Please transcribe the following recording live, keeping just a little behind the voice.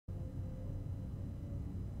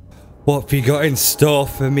What have you got in store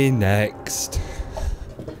for me next?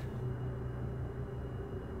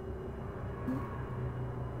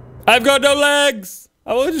 I've got no legs!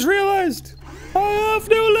 I just realized. I have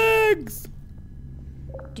no legs!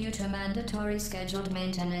 Due to mandatory scheduled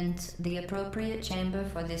maintenance, the appropriate chamber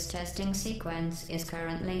for this testing sequence is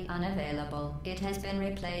currently unavailable. It has been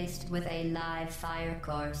replaced with a live fire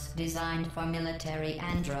course designed for military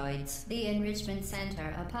androids. The Enrichment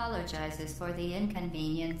Center apologizes for the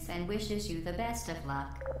inconvenience and wishes you the best of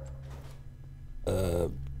luck.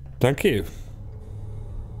 Thank you.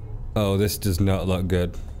 Oh, this does not look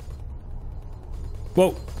good.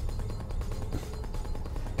 Whoa!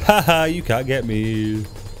 Haha, you can't get me.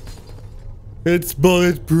 It's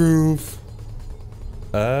bulletproof.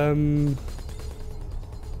 Can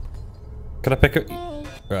I pick it?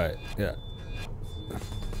 Right, yeah.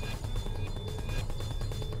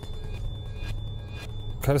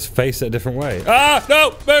 Can I just face it a different way? Ah!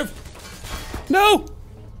 No! Move! No!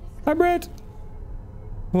 I'm red.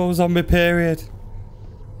 What was on my period?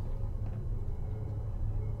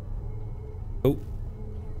 Oh.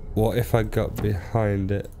 What if I got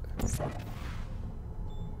behind it?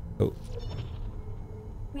 Oh.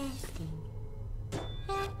 Resting.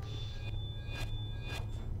 Help.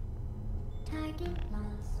 Target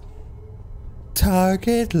lost.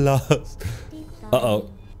 Target lost. Uh-oh.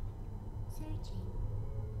 Searching.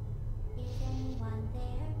 Is anyone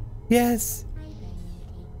there? Yes.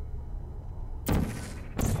 Are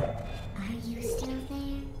you still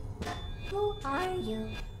there? Who are you?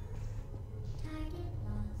 Target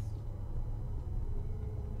lost.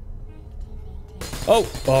 Activated. Oh.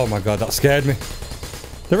 Oh my god, that scared me.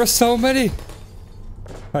 There are so many.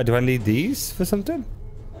 Right, do I need these for something?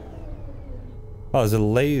 Oh, there's a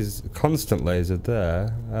laser, constant laser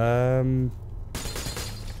there.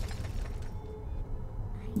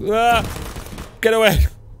 Get away.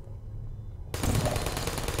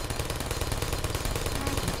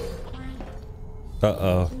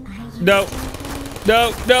 Uh-oh. No.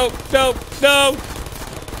 No, no, no, no.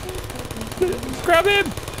 Grab him.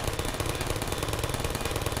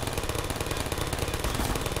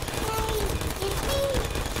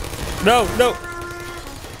 No, no.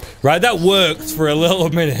 Right, that worked for a little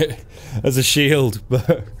minute as a shield,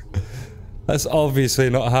 but that's obviously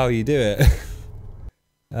not how you do it.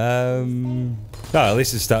 Oh, at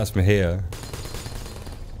least it starts me here.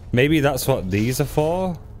 Maybe that's what these are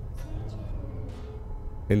for?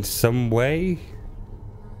 In some way?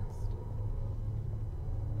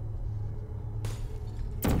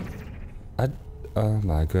 Oh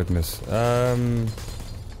my goodness.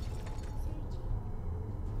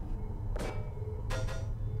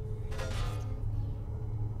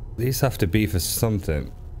 These have to be for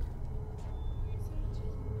something.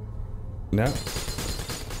 No.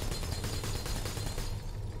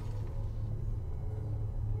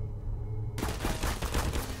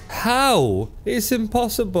 How? It's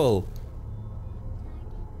impossible.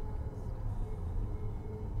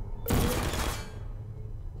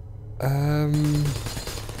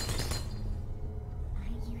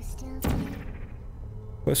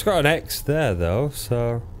 Well, it's got an X there though,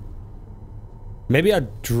 so maybe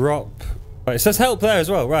I'd drop. Right, it says help there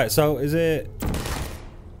as well. Right, so is it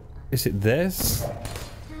this?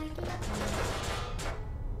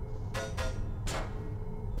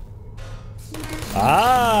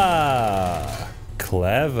 Ah,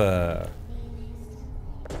 clever.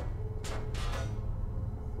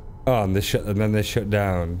 Oh, and then they shut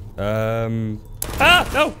down. Ah,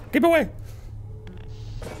 no, keep away.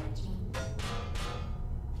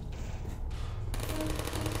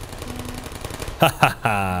 Ha ha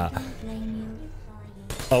ha.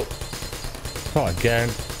 Oh, not again.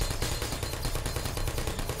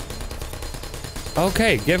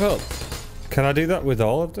 Okay, give up. Can I do that with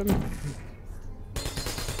all of them?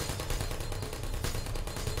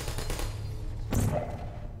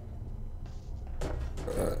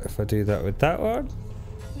 If I do that with that one.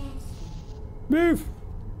 Move!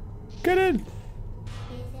 Get in! Is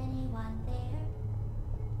anyone there?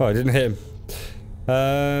 Oh, I didn't hit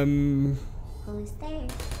him. Who's there?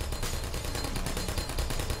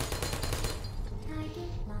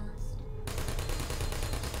 Target lost.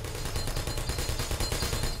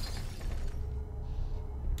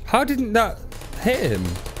 How didn't that hit him?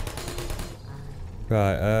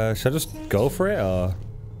 Right, should I just go for it or?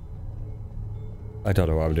 I don't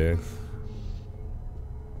know what I'm doing.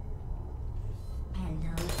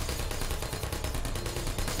 Hello.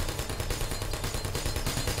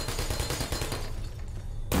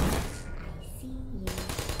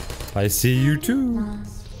 I see you too.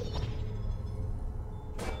 Lost.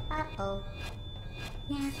 Uh-oh.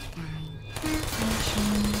 Nap time. Nap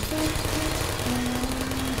machine.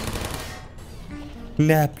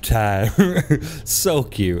 Nap time. So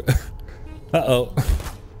cute. Uh-oh.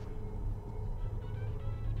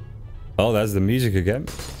 Oh, there's the music again.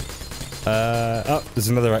 Oh, there's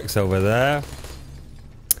another X over there.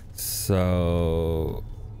 So...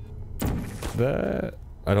 there.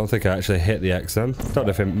 I don't think I actually hit the X then. Don't know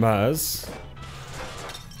if it matters.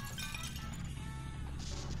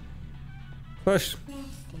 Push.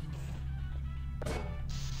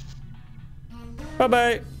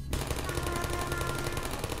 Bye-bye.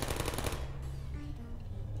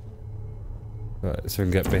 Right, so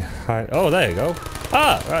we can get behind... oh, there you go.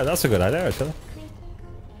 Ah, right, that's a good idea, actually.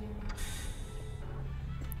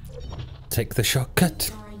 Take the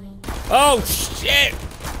shortcut. Oh, shit!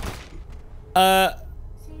 I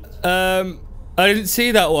didn't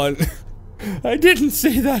see that one. I didn't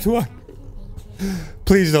see that one.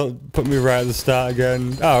 Please don't put me right at the start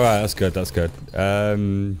again. Oh, right, that's good, that's good.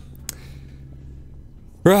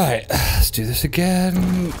 Right, let's do this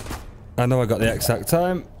again. I know I got the exact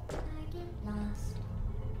time.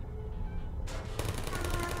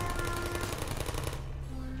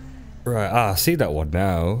 Right, I see that one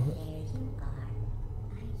now.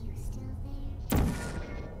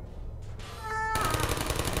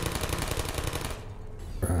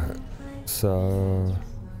 Right, so...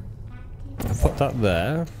 I put that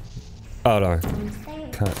there. Oh no,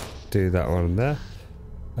 can't do that one there.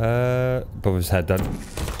 Above his head then.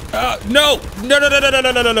 No! No, no, no, no, no,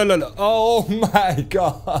 no, no, no, no, no. Oh my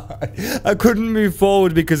god. I couldn't move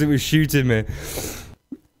forward because it was shooting me.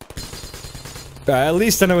 Right, at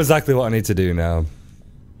least I know exactly what I need to do now.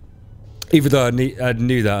 Even though I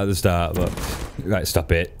knew that at the start, but... right,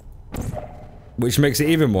 stop it. Which makes it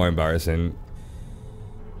even more embarrassing.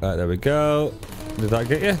 Right, there we go. Did that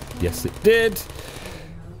get you? Yes, it did.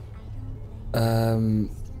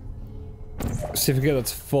 See if we get that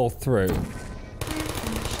to fall through.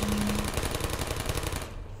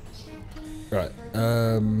 Right.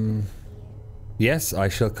 Yes, I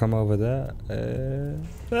shall come over there.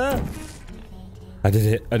 I did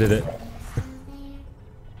it. I did it.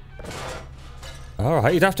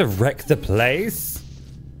 Alright, you'd have to wreck the place.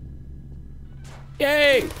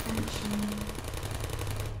 Yay!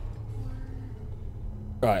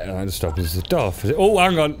 Right, I just opens the door. Oh,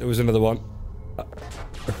 hang on. There was another one.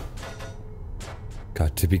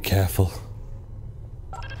 Got to be careful.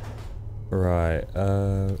 Right,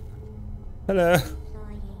 hello.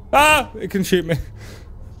 Ah! It can shoot me.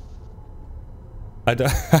 I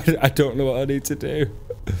don't know what I need to do.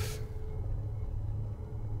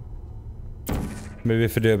 Maybe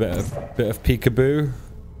if I do a bit of peekaboo.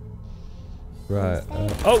 Right.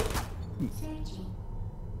 Oh!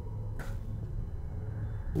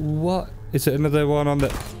 What? Is it another one on the...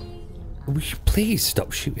 please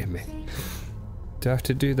stop shooting me. Do I have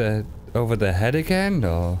to do the... over the head again,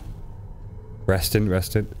 or... resting,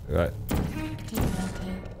 resting. Right.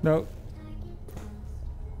 No.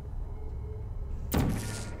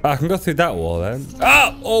 I can go through that wall then.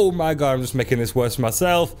 Ah! Oh my god, I'm just making this worse for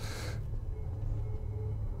myself.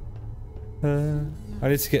 I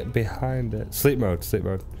need to get behind it. Sleep mode, sleep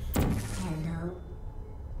mode.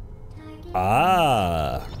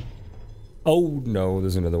 Ah! Oh no,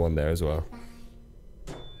 there's another one there as well.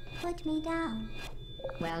 Put me down.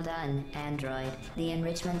 Well done, Android. The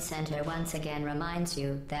Enrichment Center once again reminds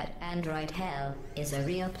you that Android Hell is a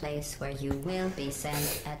real place where you will be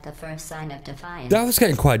sent at the first sign of defiance. That was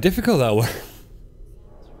getting quite difficult, that one.